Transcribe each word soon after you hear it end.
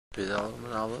Bidal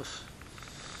and Aleph,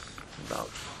 about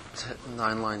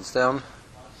 9 lines down.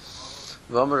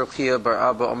 V'omer Rabchia bar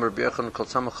Abba Omer Birchan Kol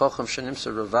Tamar Chochem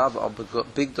Shenimsa Ravav Al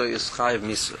Bigdoi is Chayiv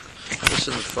Misa. This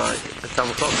is the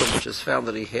Tamar Chochem, which is found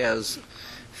that he has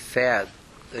fat,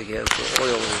 that he has the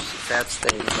oil, fat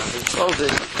stains on his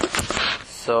clothing,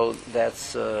 so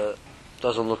that's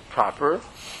doesn't look proper,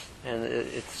 and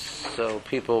it's so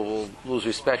people will lose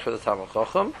respect for the Tamar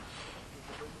Chochem.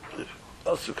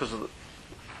 Also because of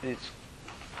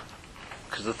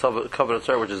the covenant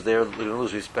Torah, which is there, they're going to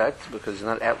lose respect because he's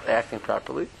not acting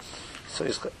properly. So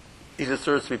he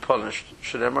deserves to be punished.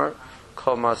 Shedemar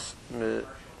kol masanai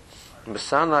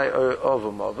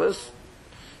ovumavis.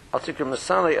 I'll take your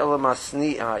masanai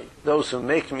elamasniai. Those who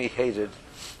make me hated,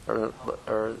 or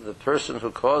the person who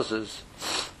causes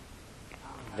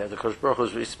that the Kosh Baruch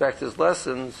Hu's respect his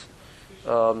lessons,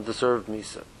 deserve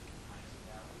misa.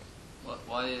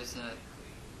 Why is that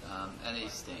any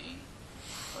stain?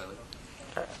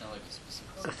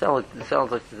 It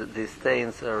sounds like the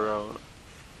stains are,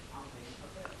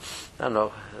 I don't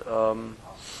know,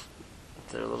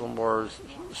 they're a little more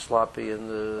sloppy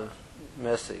and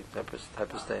messy type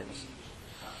of stains.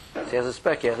 If he has a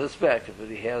speck, but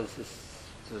he has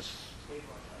this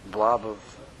blob of,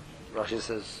 Rashi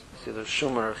says, it's either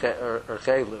shuman or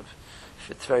chaylev. If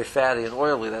it's very fatty and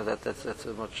oily, that's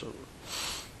a much.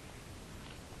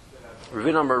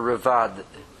 Revinamar revad.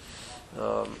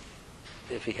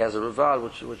 If he has a revad,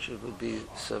 which would be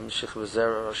some shichva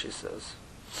zera, Rashi says.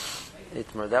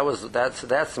 Itmar.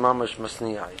 That's mamash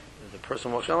masniyai. The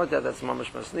person walks around like that, that's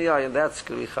mamash masniyai, and that's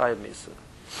going to be chayiv misa.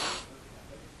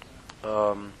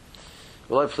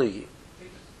 V'loi pligi.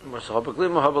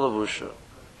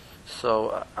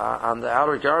 So on the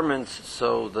outer garments,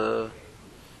 so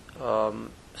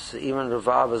even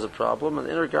Ravav is a problem, and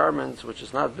the inner garments, which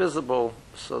is not visible,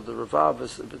 so the Ravav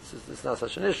it's not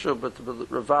such an issue, but the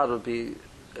Ravav would be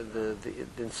the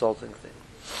insulting thing.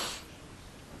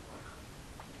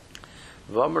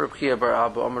 V'omer Rabchia bar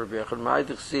Abba Omer Birchan Ma'id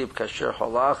Chsib Kasher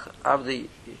Halach Avdi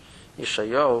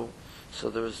Yeshayahu.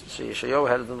 So Yeshayahu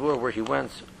had a nevuah where he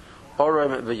went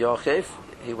Orem v'Yochef.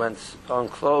 He went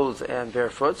unclothed and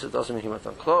barefoot. So it doesn't mean he went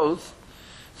unclothed.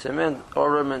 So it meant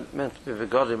Orem meant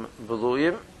b'Vegadim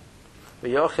Beluyim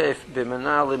v'Yochef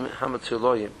b'Menalim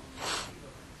Hamatuloyim.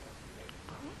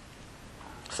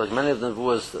 So like many of the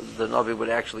nevuahs, the Navi would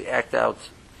actually act out,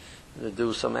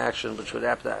 do some action which would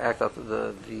act out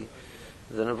the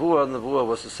nevuah. The nevuah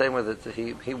was the same way that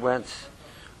he went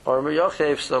Orem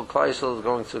v'Yochef. So Klal Yisrael is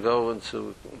going to go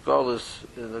into Golus,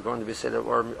 and they're going to be said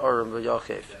Orem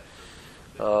v'Yochef.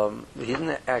 He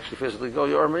didn't actually physically go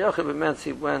Orem v'Yochef. It meant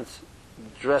he went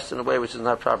dressed in a way which is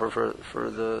not proper for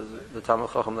the Talmid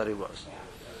Chacham that he was.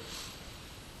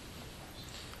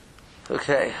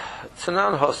 Okay,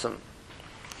 Tanan Hosam.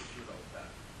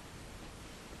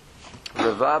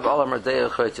 Revav ala Mardeya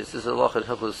Chaytis. This is a loch in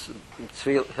Hilchos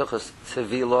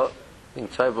Tevila, being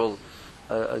table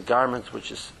a garment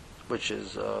which is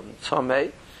Tomei.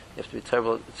 You have to be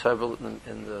table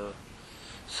in the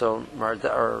so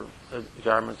Marda or a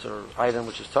garment or item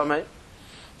which is Tomei.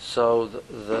 So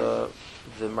the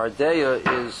Mardeya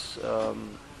is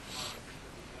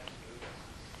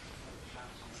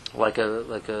like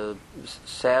a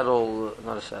saddle,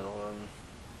 not a saddle.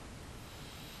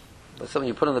 Like something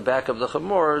you put on the back of the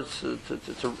chamor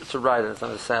to ride it. It's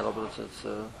not a saddle, but it's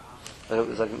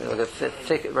like a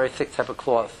thick, very thick type of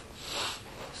cloth.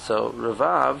 So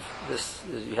Ravav,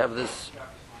 you have this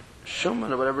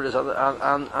shuman or whatever it is on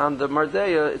the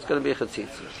Mardeya. It's going to be a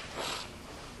chatzitza.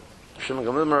 Shuman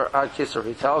gamimar ad kisar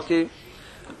hitalki.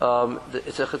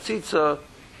 It's a chatzitza.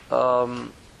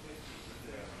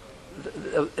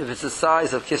 If it's the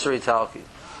size of kisar hitalki.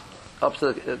 Up to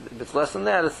if it's less than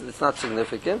that, it's not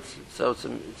significant. So it's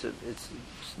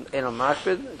enal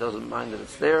makbid. It doesn't mind that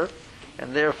it's there,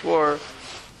 and therefore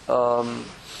it's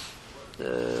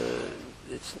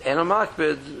enal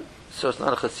makbid. So it's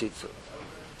not a chatzitza.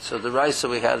 So the raisa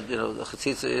we had, the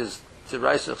chatzitza is the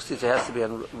raisa. The chatzitza has to be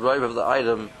on roiv of the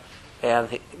item, and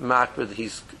makbid.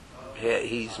 He's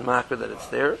makbid that it's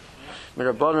there.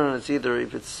 Mirabanan, it's either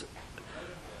if it's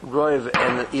roiv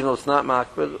and even though it's not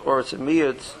makbid, or it's a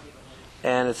miyut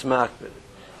and it's makbid.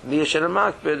 Miyash and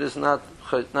makbid is not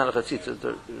a chatzitza.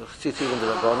 The chatzitza even the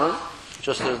rabbanon.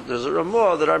 Just there's a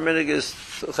ramah that our minig is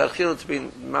chachil to be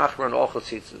machmer on all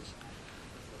chatzitzas.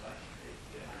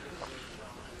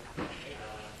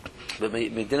 But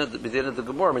midin of the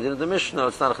Gemara, midin of the Mishnah,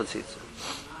 it's not a chatzitza.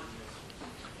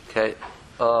 Okay,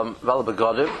 val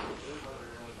begadim.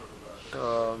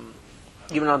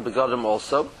 Even on begadim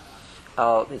also.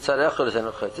 If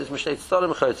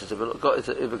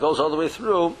it goes all the way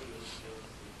through,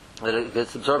 that it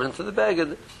gets absorbed into the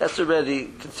beged, that's already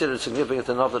considered significant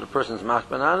enough that a person is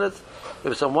makbid on it.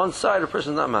 If it's on one side, a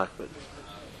person is not makbid.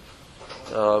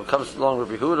 Comes along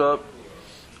Rabbi Huda.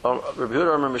 Rabbi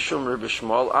Huda, Amar Mishum, Rabbi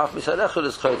Shmuel, Af Misad Echad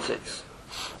is Chaytzitz.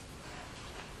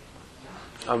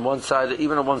 On one side,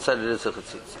 even on one side, it is a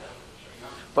Chatzitz.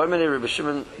 By many Rabbi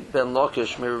Shimon ben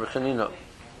Lakish, Rabbi Chanina.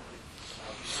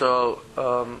 So,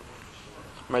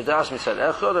 Mardas Misad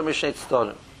Echad, or Mishnei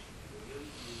Tzdonim.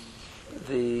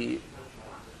 It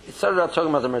started out talking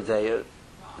about the Merdeya,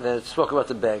 then it spoke about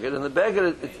the Beged, and the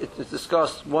Beged, it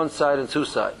discussed one side and two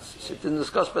sides. So it didn't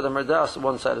discuss by the Merdas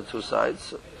one side and two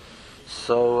sides.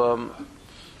 So,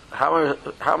 how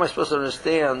am I supposed to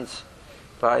understand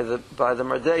by the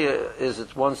Merdeya is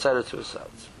it's one side or two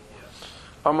sides?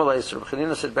 Amalei, Rabbi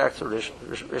Chanina said back to Rish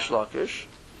Lakish,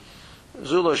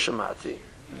 Zulo Shemati,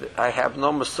 I have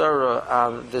no Masara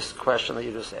on this question that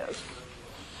you just asked.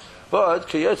 But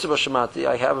Kiyotze B'Shemati,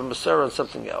 I have a Masara on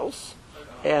something else,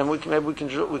 and we can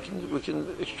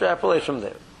extrapolate from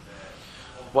there.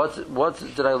 What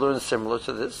did I learn similar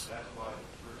to this?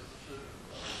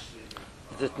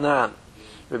 Ditnan.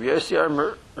 Rabbi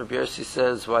Yossi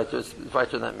says, weiter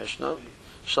in that Mishnah,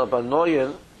 Shal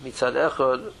Banoyen Mitzad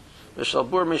Echad V'Shal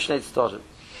Bur Mishnei Tzdodim.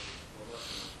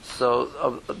 So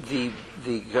the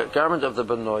garment of the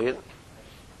Banoyen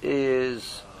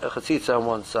is a chatzitza on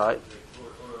one side.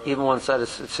 Even one side is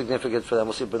significant for them.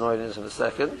 We'll see Benoit is in a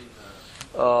second.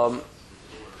 And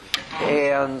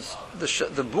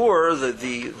the boor,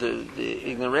 the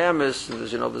ignoramus,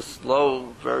 there's this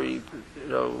low, very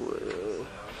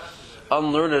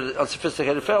unlearned,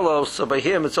 unsophisticated fellow. So by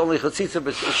him, it's only chatzitza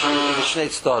b'shnei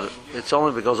tzdodim. It's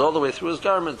only it goes all the way through his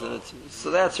garment, and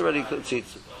so that's already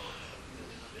chatzitza.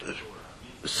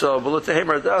 So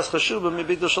b'lutehem ardas chashuba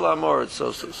mibigdol shel amorit.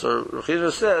 So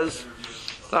Rechina says.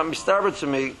 It's not mistarber to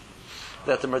me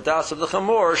that the merdas of the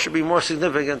chamor should be more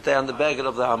significant than the beged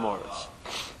of the amoras.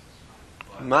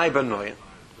 My benoyin.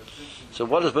 So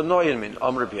what does benoyin mean?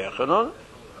 Amr b'yechanon.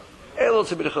 Elo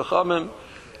to be the chachamim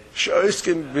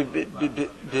she'oskim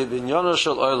b'binyana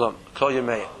shel olam kol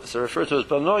yemei. So referred to as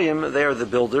benoyim, they are the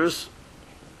builders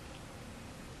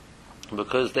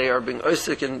because they are being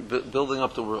osik in building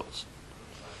up the worlds.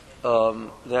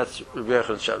 That's Rabbi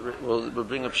Yechon's shot. We'll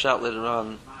bring up shot later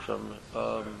on from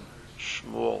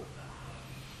Shmuel.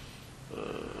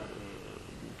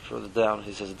 Further down,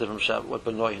 he says a different shot. What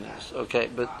Benoyin is, okay?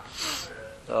 But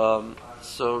so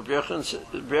Rabbi Yechon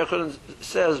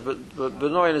says, but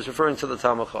Benoyin is referring to the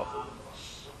Talmud Chacham.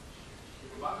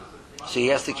 So he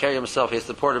has to carry himself. He has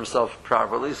to support himself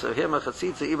properly. So him a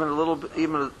chatzitza, even a little bit,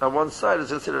 even on one side, is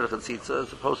considered a chatzitza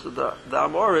as opposed to the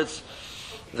amoritz,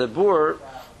 the boor.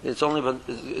 It's all the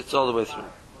way through.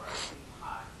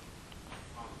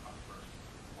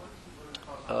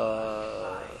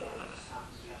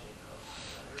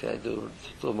 Okay, I do a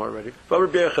little more already.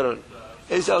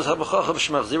 There's a lacha,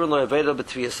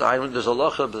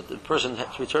 but the person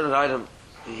has to return an item.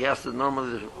 He has to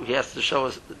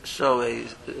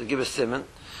give a simon.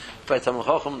 By Talmud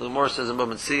Chacham, the Gemara says in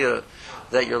Bamadzia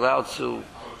that you're allowed to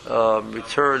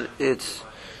return it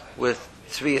with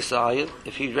Tzviyas ayin.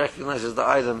 If he recognizes the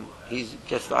item, he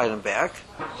gets the item back.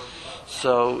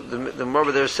 So the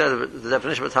Morba there said the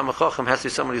definition of Talmud Chacham has to be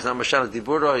somebody who's not Mashana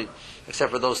Diburoi,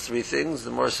 except for those three things.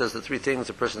 The Morba says the three things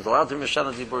the person is allowed to be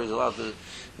Mashana Diburoi, he's allowed to.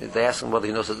 They ask him whether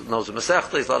he knows the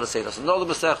Masechta, he's allowed to say he doesn't know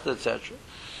the Masechta, etc.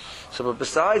 So, but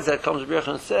besides that comes Rabbi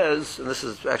Yechon says, and this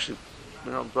is actually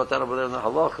brought down over there in the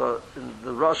Halacha in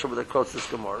the Rasha where they quotes this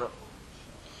Gemara.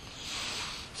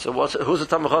 So who's the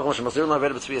Talmud Chacham?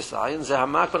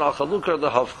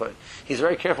 He's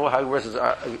very careful how he wears his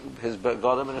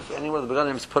begadim, and if anywhere the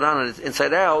begadim is put on and it's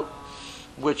inside out,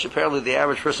 which apparently the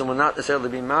average person would not necessarily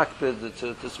be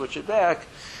makbid to switch it back,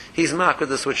 he's makbid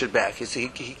to switch it back.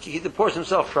 He deports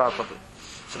himself properly.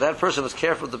 So that person is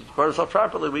careful to deport himself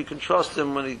properly. We can trust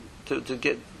him when to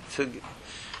get an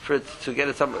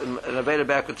Aveda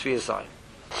back with Tviyas Ayin.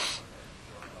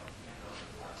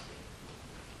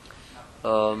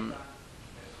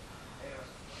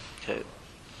 Okay.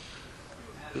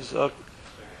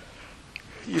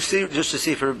 You see, just to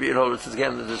see for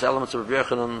again, there's elements of Rabbi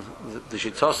Yochanan, the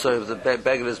Shitasa of the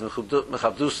Beged is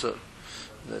Mechabdusa.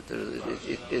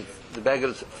 The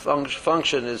Beged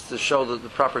function is to show the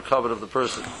proper covet of the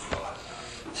person.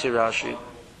 See Rashi.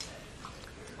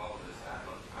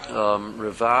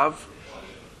 Revav.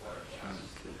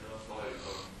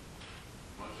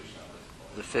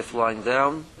 The fifth line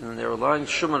down, and there are lines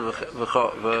Shuman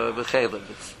v'Cheleb.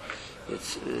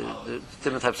 It's the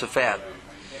different types of fat.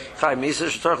 A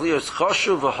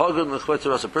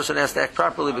person has to act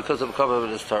properly because of the cover of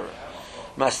his Torah.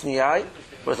 Masniyai,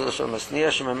 What is the Lashon Masniya?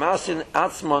 Shemamasin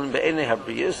atzmon be'enei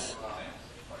habriyus.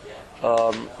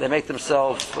 They make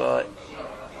themselves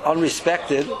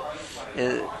unrespected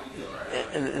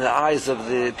in the eyes of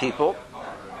the people.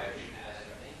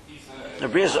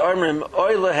 Habriyus armrim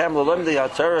oy lehem l'lemdei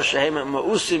haTorah shehem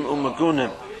ma'usim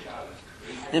u'magunim.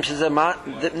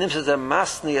 Nimshazeh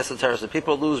masni as the Torah. So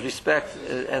people lose respect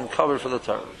and cover for the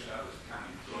Torah.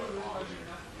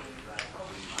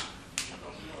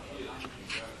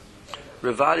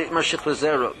 Revadi Mashich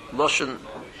Lezera Loshen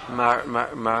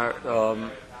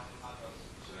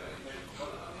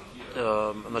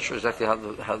I'm not sure exactly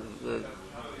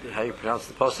how you pronounce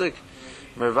the posuk.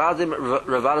 Mervadim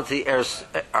Revadati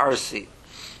Arsi.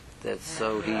 That's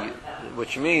so he,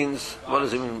 which means, what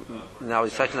does it mean? Now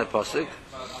he's taking that posuk.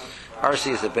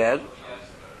 Arsi is a bed.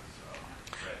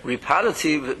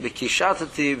 Repadativ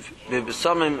v'kishatativ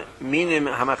v'besamim minim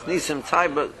hamachnisim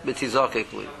taiba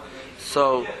b'tizakekli.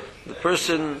 So the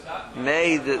person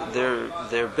made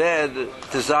their bed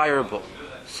desirable.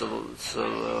 So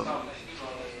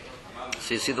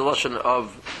you see the lashon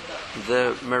of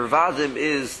the mervadim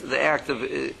is the act of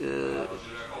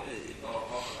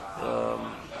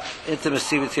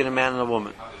intimacy between a man and a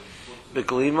woman.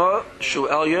 Beglima shu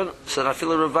elyon, so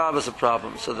nafila ravav is a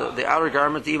problem. So the outer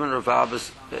garment, even ravav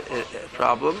is a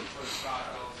problem.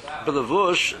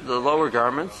 Belavush, the lower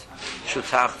garments, shu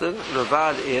tachten,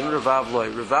 ravad in, ravav loy.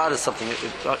 Ravad is something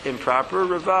improper.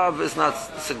 Ravav is not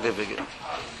significant.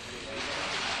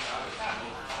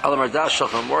 Alamardash shal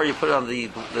chamor, you put it on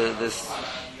this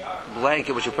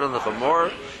blanket which you put on the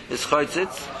chamor is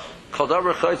chaytzitz. Kol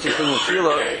davar chaytzitz in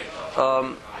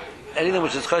tefillah. Anything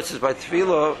which is chaytzitz by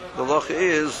tefillah, the loch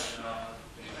is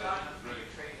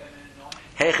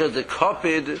heicha the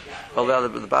kopid. Although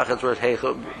the bachet's word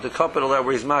heicha, the kopid although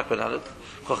where he's makbid on it.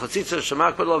 Kol chatzitza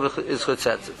shemakbid is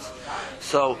chaytzitz.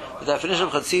 So the definition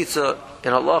of chatzitza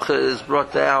in halacha is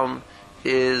brought down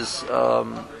is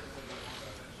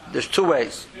there's two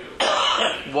ways.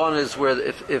 One is where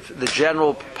if the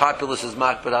general populace is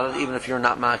makbid on it, even if you're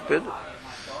not makbid,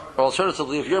 or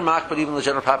alternatively, if you're makbid, even the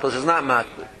general populace is not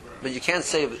makbid. But you can't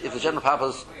say if the general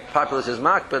populace is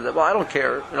makbid, well, I don't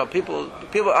care. People,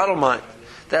 I don't mind.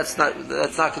 That's still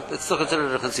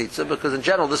considered a chatzitza because in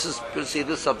general, this is perceived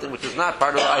as something which is not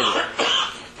part of the item.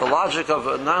 The logic of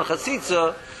a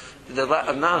non-chatzitza,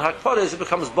 a non-hakpara is it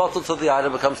becomes bottled to the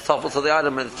item, becomes tuffled to the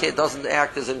item, and it doesn't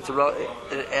act as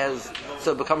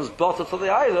so it becomes bottled to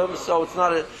the item. So it's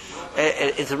not an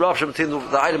interruption between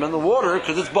the item and the water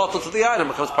because it's bottled to the item,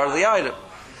 it becomes part of the item.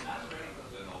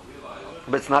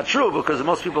 But it's not true because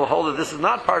most people hold that this is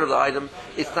not part of the item.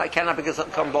 Cannot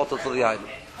become bottled to the item.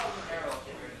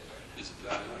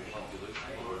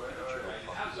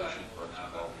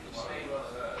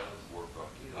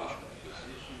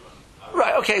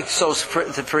 Right. Okay. So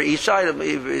for each item,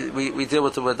 we deal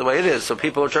with the way it is. So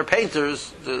people which are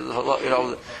painters,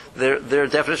 their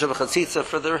definition of a chatzitza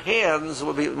for their hands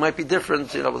might be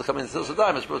different. With coming to the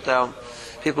diamonds brought down.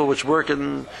 People which work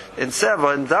in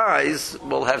seva and dyes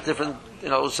will have different.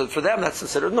 So for them that's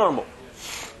considered normal.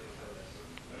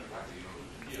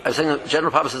 I was saying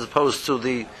general purpose as opposed to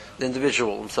the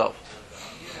individual himself.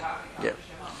 Yeah.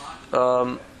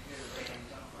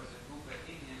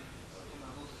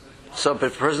 So, if a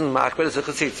person makbid is a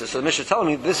chatzitza. So the Mishnah is telling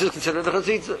me this is considered a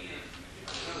chatzitza.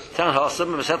 Tan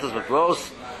hasam mesetas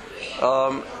mikvos.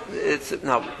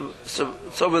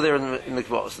 It's over there in the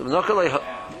mikvos.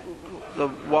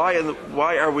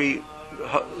 Why are we?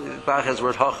 Bach has the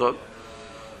word hacha.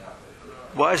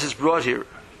 Why is this brought here?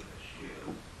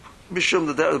 Mishum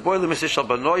the boy the Mishnah shal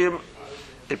banoyim.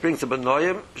 It brings the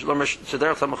banoyim.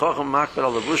 Shederach tamachacham makbid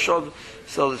al levushod.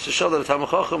 So to show that the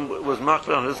tamachacham was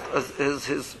makbid on his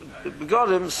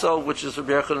begodim, so which is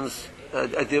Rabbi Yochanan's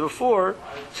idea before,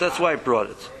 so that's why I brought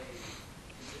it.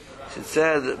 It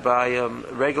said by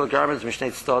regular garments,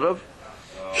 Mishneh Tzadov,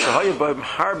 Shahayu b'im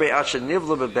harbe asher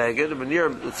nivla bebeged, v'nir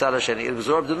l'tzad hasheni. It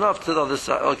absorbed enough to the other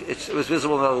side. It was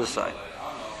visible on the other side.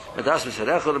 Medas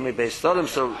mitzadechol mibeis Tzadov.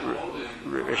 So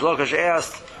Rish Lakish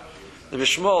asked the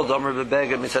Bishmol, Domer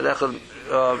bebeged mitzadechol.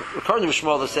 According to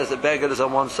Bishmol, that says that beged is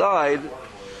on one side.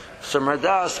 So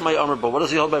Mardas my Omer, but what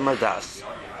does he hold by Mardas?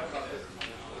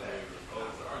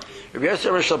 Rabbi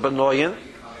Yosef shel banoyin.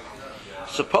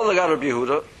 So Paul got Rabbi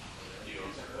Yehuda.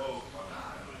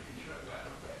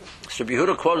 So Rabbi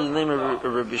Yehuda quoted the name of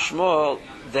Rabbi Shmuel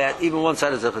that even one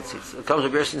side is a chatzitz. It comes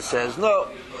Rabbi Yosef and says no.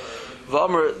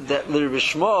 V'omer that Rabbi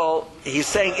Shmuel, he's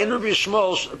saying in Rabbi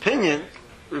Shmuel's opinion,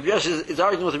 Rabbi Yosef is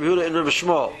arguing with Rabbi Yehuda in Rabbi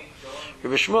Shmuel.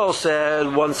 Rabbi Shmuel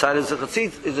said one side is a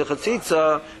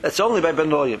chatzitza. That's only by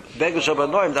banoyim. Beged shel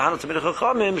banoyim. The Hana Tamid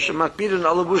Chachamim shemakbidin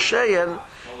alavu sheyen.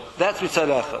 That's mitzad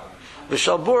echad.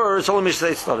 V'shalbur, it's only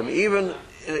mishneh tznodim. Even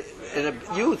in a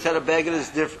youth had a beggar is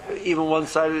different. Even one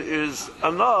side is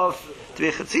enough to be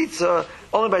a chatzitza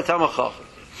only by tamachach.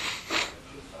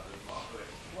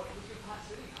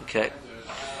 Okay.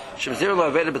 Shemzir lo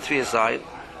aveda b'tvi aside.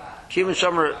 Kivin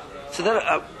shomer. So then,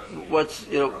 what's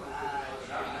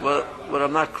what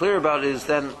I'm not clear about is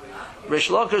then Reish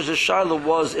Lakish's Shaila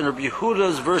was in Rabbi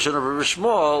Yehuda's version of Rabbi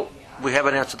Shmuel. We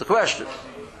haven't answered the question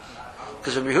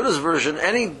because in Rabbi Yehuda's version,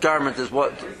 any garment is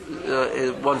what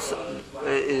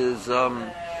is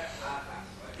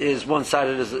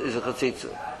one-sided is a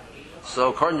chatzitza. So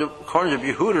according to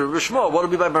Rabbi Yehuda, Rabbi Shmuel, what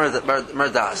would be by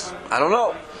merdas? I don't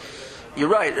know. You're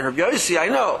right. In Rabbi Yossi, I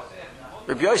know.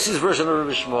 Rabbi Yossi's version of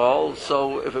Rabbi Shmuel,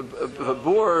 so if a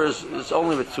boar is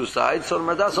only with two sides, so the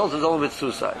merdas also is only with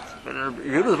two sides. But in Rabbi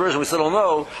Yehuda's version, we still don't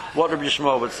know what Rabbi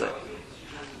Shmuel would say.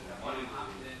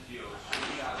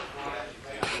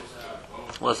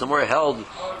 Well, the more held,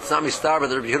 it's not mistar, but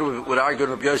Rabbi Yehuda would argue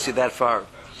in Rabbi Yossi that far.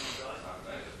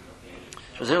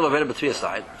 As soon as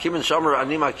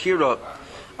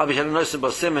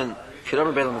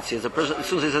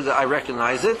he says that I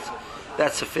recognize it,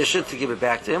 that's sufficient to give it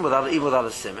back to him even without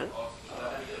a simon.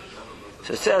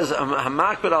 So it says, if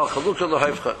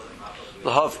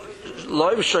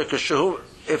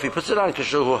he puts it on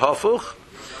kashuhu hafuch,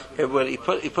 when he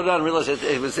put it on and realized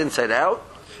it was inside out,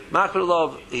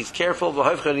 he's careful,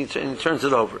 and he turns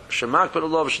it over. Because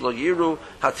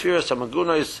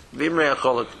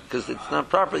it's not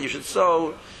proper. You should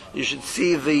sew. You should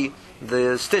see the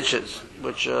stitches,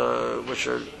 which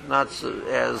are not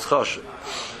as kosher.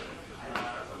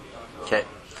 Okay,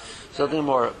 something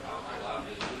more.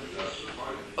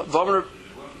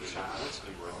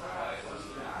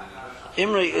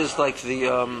 Imri is like the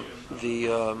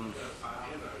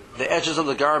edges of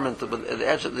the garment, the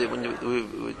edge of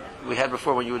we had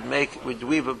before when you would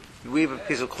weave a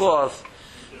piece of cloth,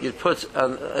 you'd put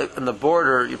on the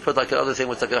border, you put like another thing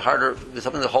with like a harder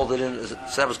something to hold it in. So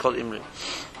that was called imri.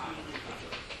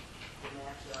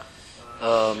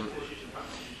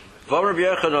 Who's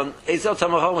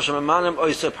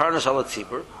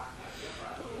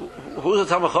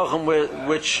the tamachachim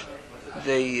which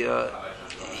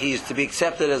he's to be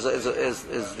accepted as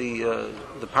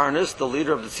the parnas, the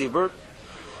leader of the tzibur.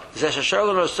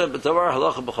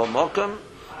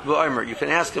 You can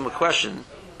ask him a question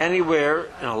anywhere,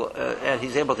 and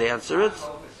he's able to answer it.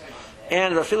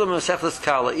 And even Masechtas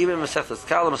Kala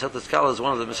is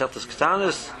one of the Masechtas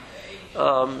Ketanis.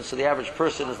 So the average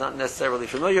person is not necessarily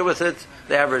familiar with it.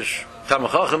 The average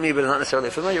Tamachachim even is not necessarily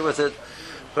familiar with it.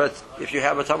 But if you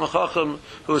have a Tamachachim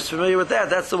who is familiar with that,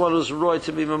 that's the one who's roy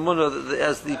to be Mamunah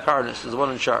as the Parnas, is the one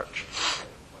in charge.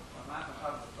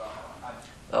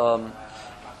 The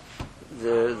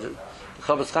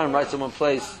Chavetz Chaim writes in one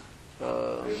place,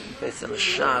 based on a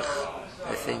Shach,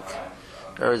 I think,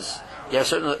 certain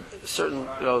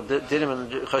dinim and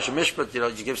Choshen Mishpat,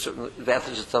 you give certain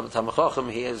advantages to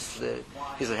Tamachachim. He has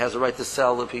a right to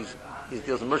sell if he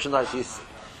deals in merchandise.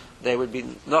 They would be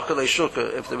Nachalei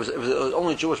Shukah if there was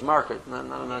only Jewish market.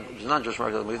 Not Jewish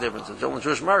market, that would be different. If it's only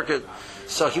Jewish market,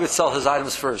 so he would sell his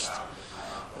items first.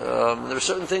 There were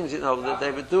certain things, that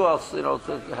they would do off the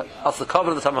cover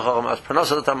of the Tamachachim, as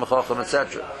Parnasa of the Tamachachim,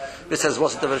 etc. This says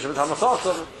what's the division of the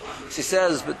Tamachachim. She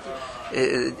says, but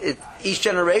each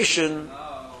generation,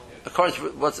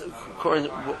 according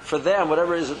for them,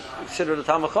 whatever is considered a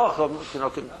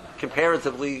Tamachachim,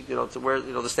 comparatively, to where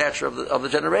the stature of the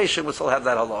generation would still have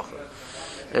that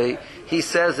halacha. He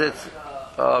says it's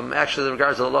actually in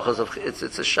regards to the halachas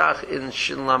it's a shach in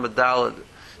Shin Lamed Daled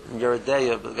in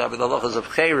Yeredeya, but the halachas of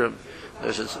Chayrim.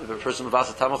 There's a person of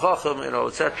Asa Tamachachim,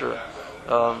 etc.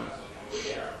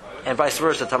 And vice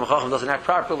versa, Tamachachim doesn't act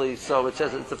properly, so it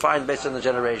says it's defined based on the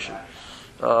generation.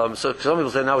 So some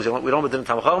people say, no, we don't believe in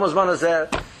Tamachachim as one as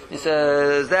that. He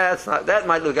says that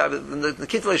might look the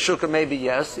Kitlei Shukah maybe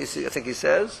yes. I think he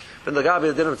says, but the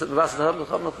Gabi didn't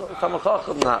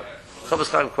Tamachachim not.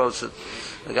 Chavetz Chaim quotes it.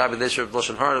 The Gabi they should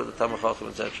Lashon Hara the Tamachachim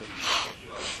etc.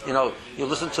 You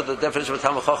listen to the definition of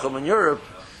Tamachachim in Europe,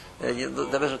 the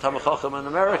definition of Tamachachim in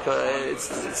America.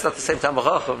 It's not the same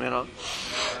Tamachachim,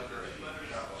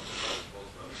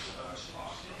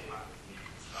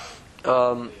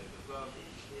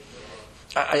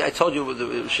 I told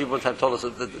you, she one time told us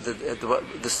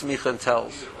the smicha and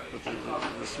tells. I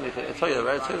told you that,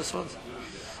 right? I told you this once.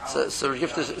 So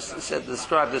Gifter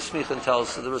described the smicha and tells.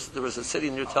 So there was a city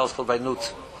near Tells called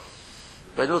Bainut.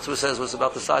 Bainut was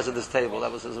about the size of this table.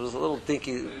 It was a little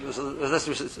dinky. It was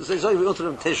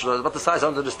about the size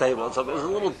under this table. And so it was a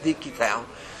little dinky town.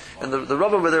 And the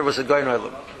Rebbe over there was a Goyin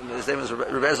Olam. His name was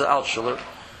Rebbe Altshuler.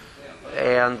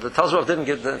 And the Talmud didn't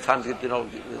give the time to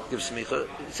give smicha.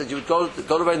 He said you would go to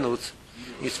Veinut,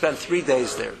 you spend 3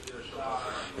 days there.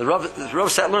 The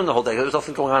Rav sat and learned the whole day. There was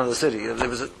nothing going on in the city. It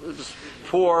was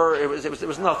poor. There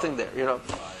was nothing there,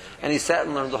 And he sat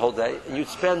and learned the whole day. And you'd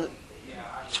spend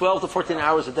 12 to 14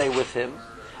 hours a day with him,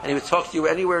 and he would talk to you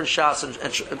anywhere in Shas and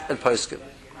Poskim.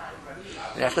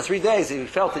 And after 3 days, he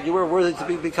felt that you were worthy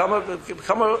to become a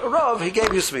Rav. He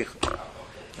gave you smicha.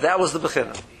 That was the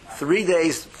bechina. 3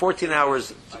 days, 14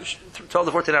 hours, 12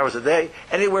 to 14 hours a day,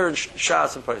 anywhere in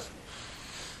Shas and Poskim.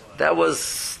 That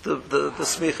was the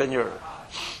smicha in Europe.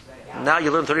 Now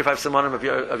you learn 35 simonim of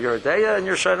your Adeya and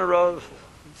you're Shana Rav.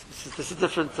 This is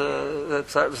different.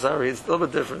 Sorry, it's a little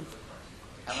bit different.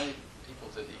 How many people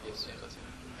did he give smicha to?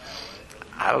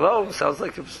 I don't know. It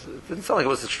didn't sound like it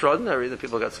was extraordinary that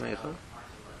people got smicha.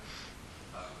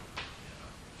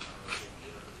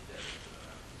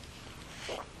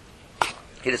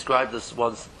 He described this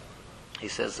once. He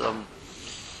says,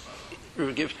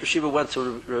 Shiva went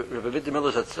to Rabbi Vidya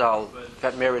Miller's at Tzal,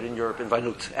 got married in Europe, in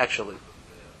Veinut, actually.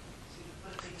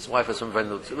 His wife was from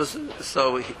Veinut.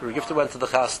 Gifta went to the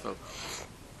Chasna.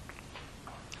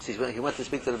 So he went to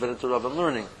speak to the Bennett Rav and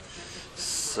learning.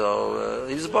 So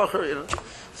he was a bacher,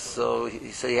 So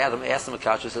he said he had him asked him a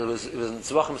kasha. He said it was in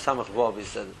Tzvachim Samach Vav. He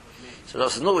said. So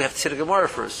Rav said, no, we have to see the Gemara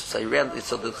first. So he ran.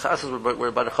 So the chasnas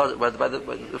were by the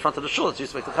front of the shul. It's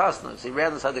used to make the chasnas. So he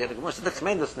ran inside to get the Gemara. He said, "That's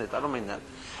I don't mean that."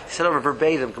 He said over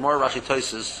verbatim, Gemara Rashi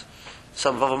Toises,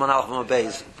 some Vav Manal from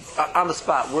Abayz, on the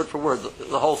spot, word for word,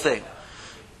 the whole thing.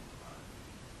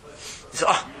 He said,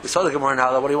 we saw the Gemara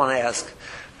now. What do you want to ask?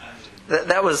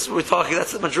 That was, we're talking,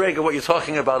 that's the Madrega, what you're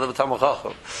talking about, the Talmud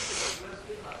Chacham.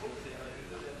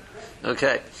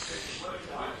 Okay.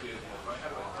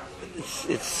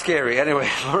 It's scary. Anyway,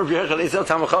 so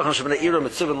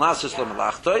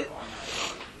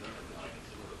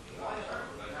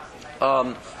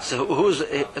who's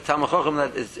a Talmud Chacham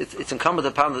that it's incumbent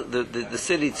upon the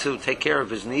city to take care of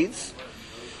his needs?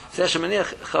 If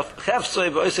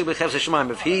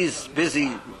he's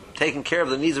busy taking care of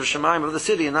the needs of Shemaim of the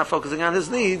city and not focusing on his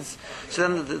needs,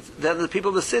 so then the people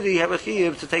of the city have a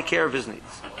chiyuv to take care of his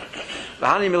needs.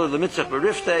 That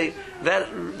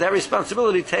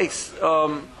responsibility takes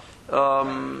for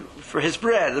his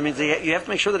bread. That means you have to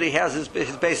make sure that he has his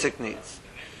basic needs.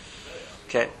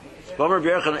 Okay. What's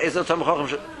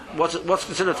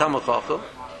considered Talmud Chacham?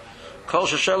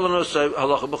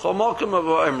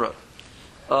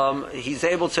 He's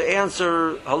able to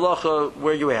answer halacha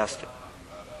where you ask him.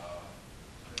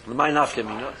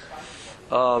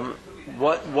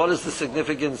 What is the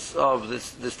significance of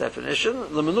this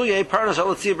definition? We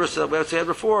have said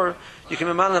before, you can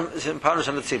be parnas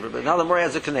on the tzibur, but now the more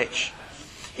adds a kanech.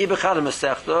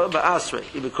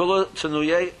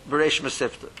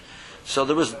 So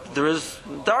there is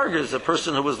dargers, a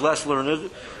person who was less learned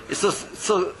is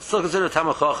still considered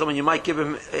Talmud Chacham, and you might give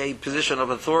him a position of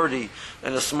authority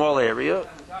in a small area,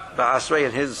 ba'asrei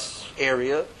in his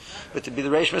area, but to be the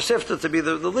Reish Mesifta, to be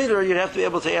the leader, you'd have to be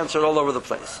able to answer all over the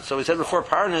place. So we said before,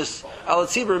 Parnas, Al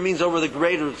Tzibur means over the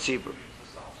greater Tzibur.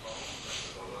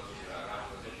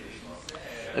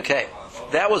 Okay,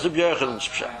 that was Rabbi Yochanan's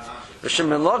pshat. Rishon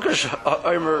ben Lakish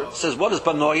Omer says, what does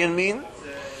Banoyan mean?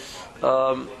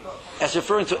 As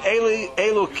referring to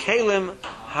Elu Kalim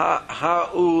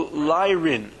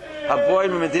Ha'ulayrin,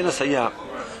 Haboyim Medinas Hayam.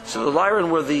 So the Lyrin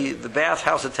were the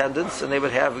bathhouse attendants, and they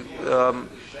would have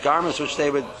garments which they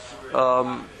would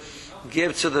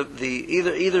give to the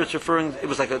either it's referring, it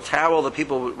was like a towel that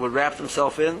people would wrap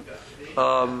themselves in.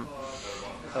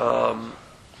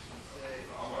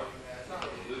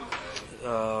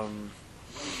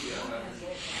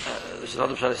 There's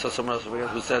another shot I saw somewhere else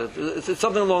who said it. It's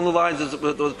something along the lines of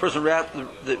the person wrapped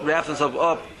themselves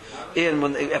up in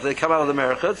after they come out of the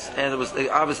merchats, and it was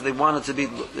obviously they wanted to be.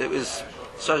 It was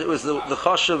the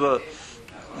chashuv,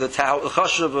 the towel, the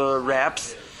chashuv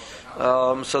wraps.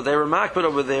 So they were makbid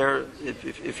over there.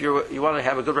 If you want to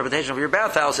have a good reputation for your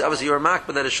bathhouse, obviously you're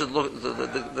makbid that it should look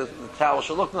the towel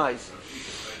should look nice.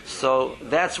 So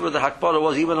that's where the hakbara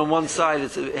was. Even on one side,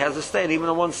 it has a stain. Even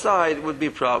on one side, it would be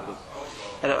a problem.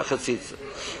 And a chatzitza.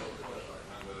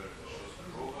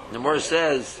 The Gemara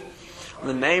says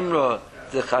the Meimra,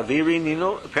 the Chaviri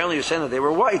Nino. Apparently, you're saying that they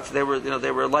were white. They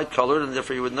were light colored, and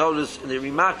therefore you would notice and they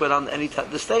remark, but on any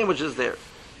the stain which is there.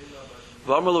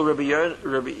 V'amalu Rabbi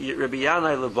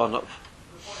Yanai Lebanov.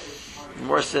 The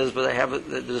Gemara says, but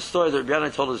there's a story that Rabbi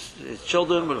Yanai told his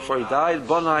children before he died.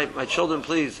 Bonai, my children,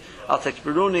 please, I'll take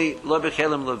Beruni lo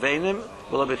bechelim levenim.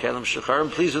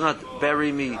 Please do not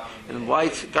bury me in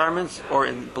white garments or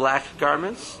in black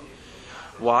garments.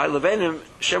 Why? Levenim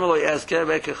shemalo yazker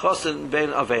bekechosin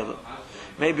ben avelim.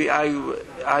 maybe I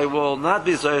will not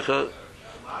be Zoicha,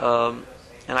 and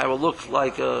I will look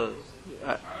like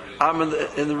I'm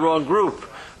in the wrong group.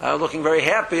 I'm looking very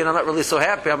happy, and I'm not really so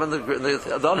happy. I'm in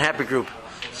the unhappy group.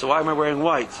 So why am I wearing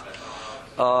white?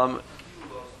 Why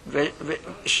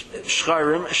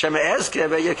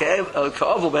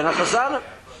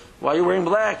are you wearing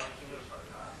black?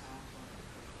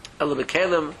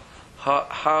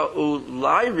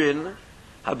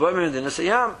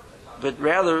 But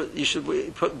rather, you should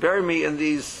bury me in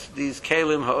these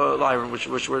kalim ha'olayrim,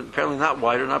 which were apparently not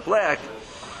white or not black.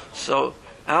 So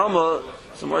Alma,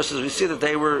 some more says we see that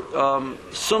they were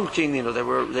sumkin,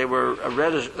 they were a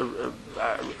reddish,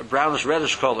 a brownish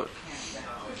reddish color.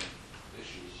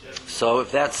 So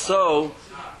if that's so,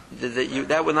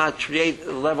 that would not create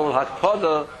a level of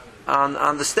hakpada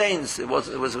on the stains. It was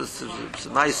a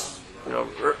nice,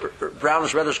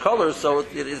 brownish reddish color, so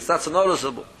it's not so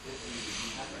noticeable.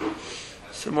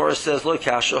 So Morris says, "Look,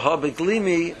 kasha ha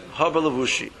beglimi ha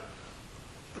belavushi."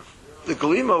 The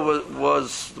glima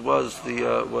was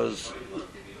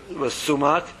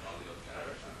sumak,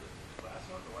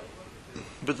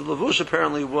 but the lavush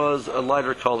apparently was a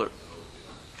lighter color.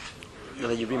 And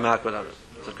then you'd be makbid on it.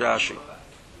 It's a grashi.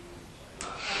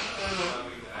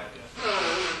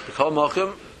 B'chol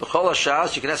mokum, b'chol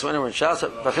hashas, you can ask them anywhere in Shas.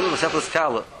 B'chilu m'seflas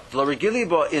kala. V'lo regili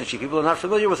bo inchi. People are not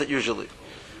familiar with it usually.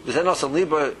 V'zen also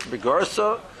liba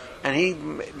b'gorsa, and he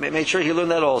made sure he learned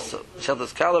that also.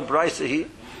 M'seflas kala braysa he.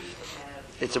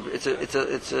 It's a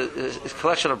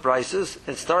collection of brises.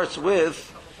 It starts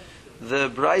with the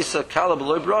brisa kala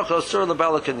b'loy bracha sur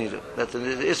lebala kanida. That's the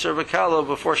isser of a kala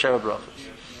before sheva brachas.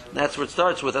 That's where it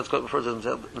starts with. That's what refers to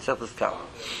Mesechus Kala.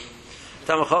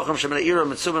 Tamachacham shemeneira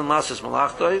mitzuben lasis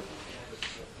malachtoi.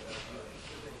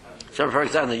 Shem for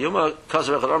example, the Yuma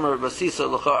kaser echad omer basisa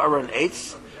l'cha aron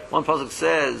eitz. One pasuk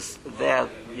says that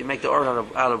you make the aron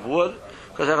out of wood.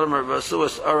 Kaser echad omer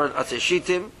basuas aron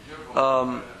atzeshitim.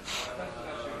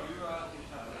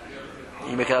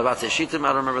 You make it out of atzeshitim.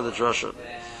 I don't remember the drasha.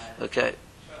 Okay.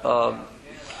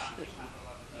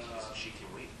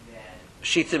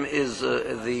 Shitim is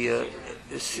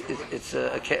it's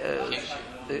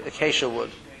acacia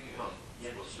wood.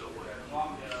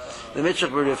 The mitzvah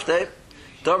b'riftei,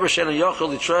 davar she'ena yochel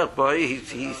litroach boy,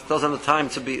 he doesn't have the time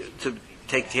to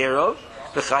take care of.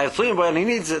 B'chayav tluyim boy, and he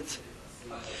needs it.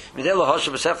 Midei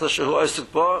lahosha b'sechta shehu oisuk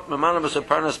bo, memana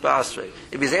b'separnas ba'asrei.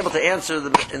 If he's able to answer in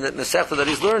the mesechta that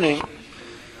he's learning,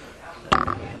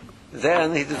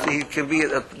 then he can be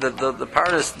the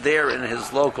parnas there in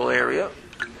his local area.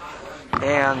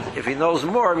 And if he knows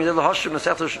more, you can answer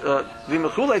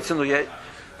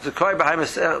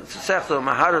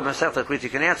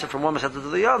from one Masechta to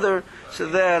the other, so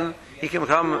then he can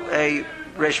become a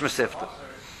Reish Masifta.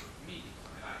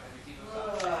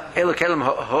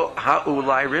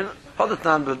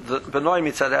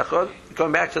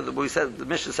 Going back to what we said, the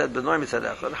Mishnah said, Benoy Mitzad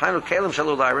Echad. Hainu Kelim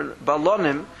Shalu Lyrin,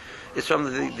 Balonim is from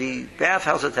the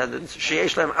bathhouse attendants,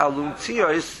 Sheyesh Lem Alum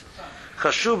Tzios,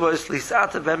 Chashuvos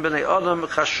lisata ben bnei adam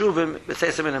chashuvim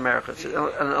b'teisim in America.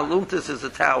 An alumtus is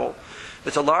a towel.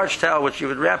 It's a large towel which you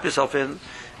would wrap yourself in,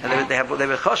 and they have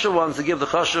chashuv ones to give the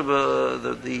chashuv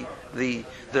the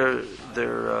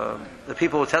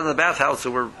people who attend the bathhouse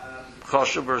who were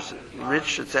chashuv or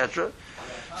rich, etc.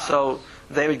 So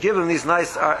they would give them these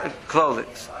nice clothing.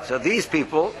 So these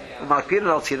people makpid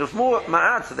al tziduf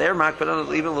ma'at. They're makpid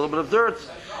on even a little bit of dirt.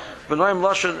 Benoim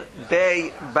Lashon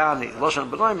Bei Bani. Lashon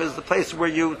Benoim is the place where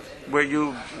you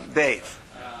bathe.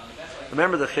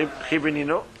 Remember the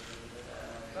Chibrinino?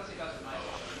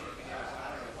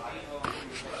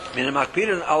 If you're makpid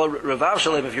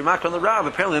on the Rav,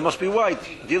 apparently it must be white.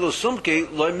 Dilo Sumki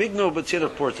Loi Migno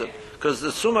B'Tzirav Porta, because the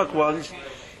Sumak ones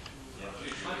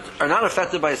are not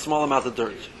affected by a small amount of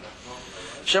dirt.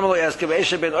 Shemalo Yaskiv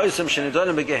Eshe Ben Oisim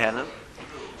Shenidonim Begehenim.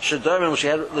 Shadomim, which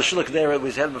had the shuluk there,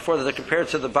 we had before, that they're compared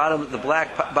to the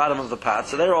black bottom of the pot.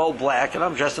 So they're all black, and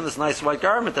I'm dressed in this nice white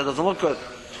garment that doesn't look good.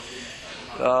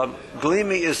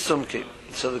 Glimi is sumki.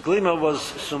 So the glima was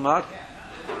sumak,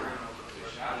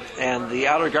 and the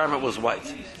outer garment was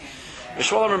white.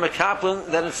 Mishwalam Mekaplin,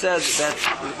 then it says that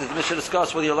the Mishnah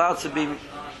discussed whether you're allowed to be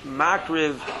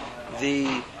makriv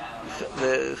the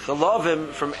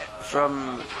chalavim from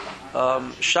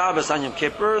Shabbos on Yom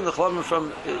Kippur, and the chalavim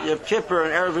from Yom Kippur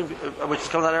and Erev, which is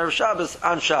coming out of Erev Shabbos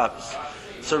on Shabbos.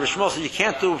 So Rishmol said you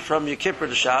can't do from Yom Kippur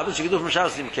to Shabbos. You can do from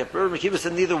Shabbos to Yom Kippur. Mekiva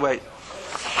said neither way.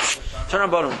 Turn on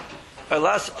bottom.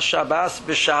 Elas Shabbos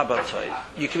b'Shabbatay.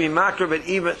 You can be makriv at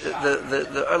even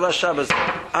the Elas Shabbos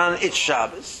on its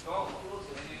Shabbos.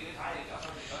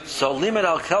 So limit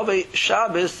al kalbi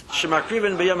Shabbos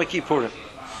shemakriven b'Yom Kippurim.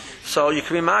 So you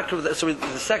can be makriv. So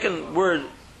the second word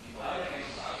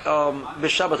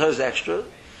B'Shabbat is extra.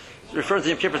 Referring to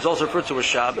Yom Kippur, it's also referred to as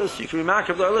Shabbos. You can be marked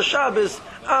the Earl Shabbos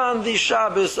on the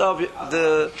Shabbos of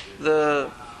the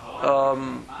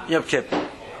Yom Kippur.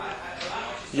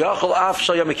 Yachol Af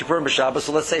Shal Yom Kippur B'Shabbos.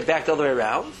 So let's say back the other way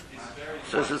around.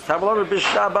 So it says Tamalama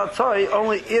B'Shabbat Toy.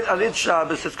 Only it on its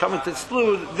Shabbos is coming to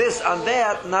exclude this on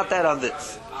that, not that on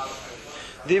this.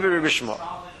 Divrei B'Shmo.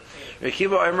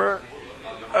 Rekiva Omer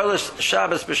Earl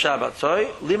Shabbos B'Shabbat Toy.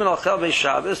 Liman Al Chel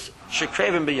B'Shabbos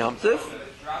Shekravim B'Yom Tiv.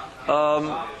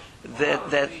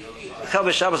 That Chel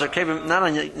B'Shabbos are craving not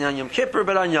on Yom Kippur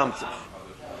but on Yom Tiv,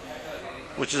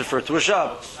 which is referred to as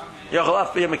Shabbos. Yachol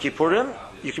Af B'Yom Kippurim.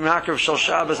 You can mark Shal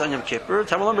Shabbos on Yom Kippur.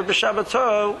 Tamalam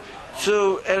B'Shabbato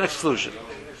to an exclusion.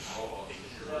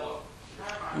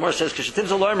 More says Kishatim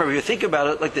Zalomer. If you think about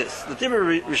it like this, the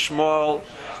Divrei Rishmal,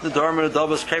 the Dharma, the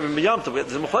Davos, craving B'Yom Tiv.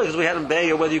 The Mechlokas we had in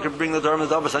Bay, or whether you can bring the Dharma,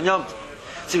 the Davos on Yom Tiv.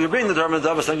 So if you bring the Dharma, the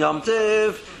Davos on Yom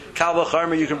Tiv, Kal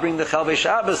V'Charmer, you can bring the Chal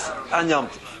Shabbos on Yom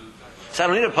Tiv. So I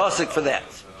don't need a pasuk for that.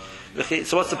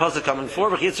 So what's the pasuk coming for?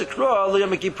 V'chitzakra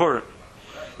l'Yom Kippurim.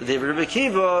 The David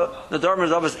Rekiva, the Dharma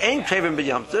Davos ain't craving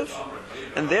B'Yom Tiv,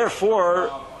 and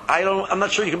therefore I'm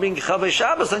not sure you can bring Chal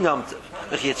Shabbos on Yom Tiv.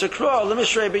 V'chitzakra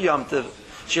l'Mishrei B'Yom Tiv.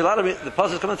 So you're allowed to the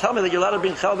pasuk is going to tell me that you're allowed to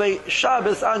bring Chal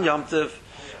Shabbos on Yom Tiv.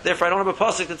 Therefore, I don't have a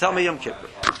pasuk to tell me Yom Kippur.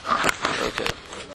 Okay.